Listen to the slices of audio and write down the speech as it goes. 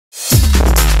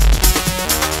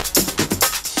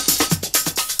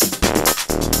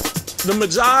The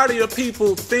majority of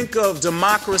people think of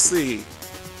democracy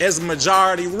as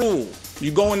majority rule. You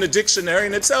go in the dictionary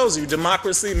and it tells you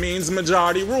democracy means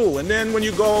majority rule. And then when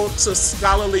you go to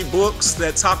scholarly books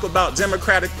that talk about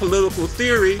democratic political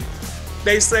theory,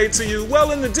 they say to you, well,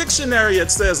 in the dictionary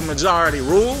it says majority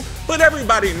rule, but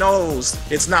everybody knows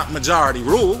it's not majority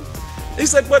rule. He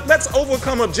said, but let's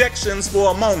overcome objections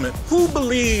for a moment. Who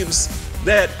believes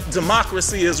that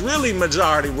democracy is really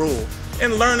majority rule?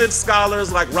 And learned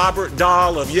scholars like Robert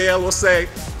Dahl of Yale will say,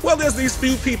 well, there's these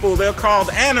few people, they're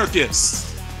called anarchists.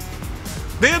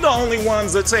 They're the only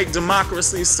ones that take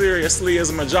democracy seriously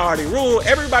as majority rule.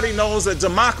 Everybody knows that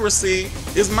democracy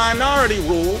is minority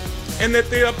rule, and that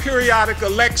there are periodic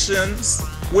elections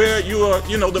where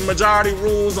the majority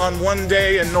rules on one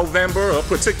day in November, a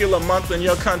particular month in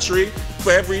your country.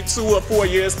 For every 2 or 4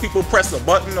 years, people press a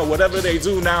button or whatever they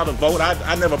do now to vote.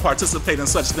 I never participate in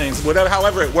such things,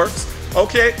 however it works,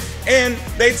 okay? And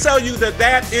they tell you that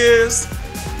that is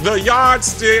the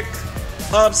yardstick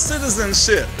of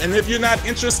citizenship. And if you're not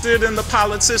interested in the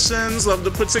politicians of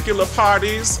the particular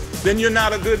parties, then you're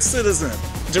not a good citizen.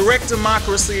 Direct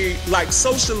democracy, like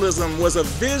socialism, was a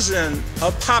vision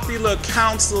of popular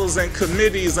councils and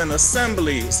committees and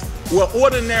assemblies where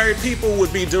ordinary people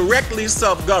would be directly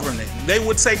self-governing. They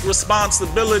would take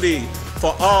responsibility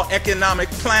for all economic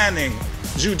planning,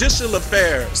 judicial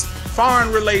affairs,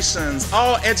 foreign relations,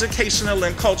 all educational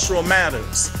and cultural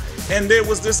matters. And there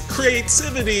was this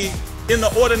creativity in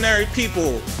the ordinary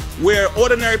people, where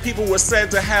ordinary people were said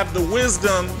to have the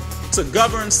wisdom to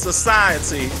govern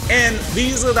society. And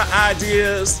these are the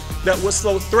ideas that were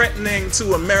so threatening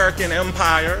to American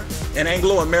empire and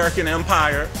Anglo-American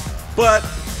empire. But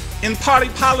in party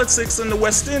politics in the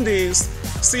West Indies,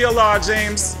 C.L.R.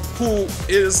 James, who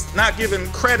is not given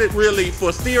credit really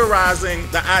for theorizing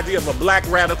the idea of a black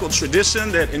radical tradition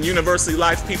that in university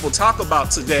life people talk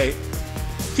about today,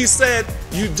 he said,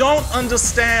 you don't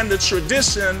understand the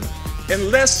tradition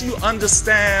unless you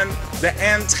understand the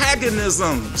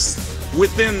antagonisms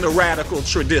within the radical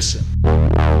tradition.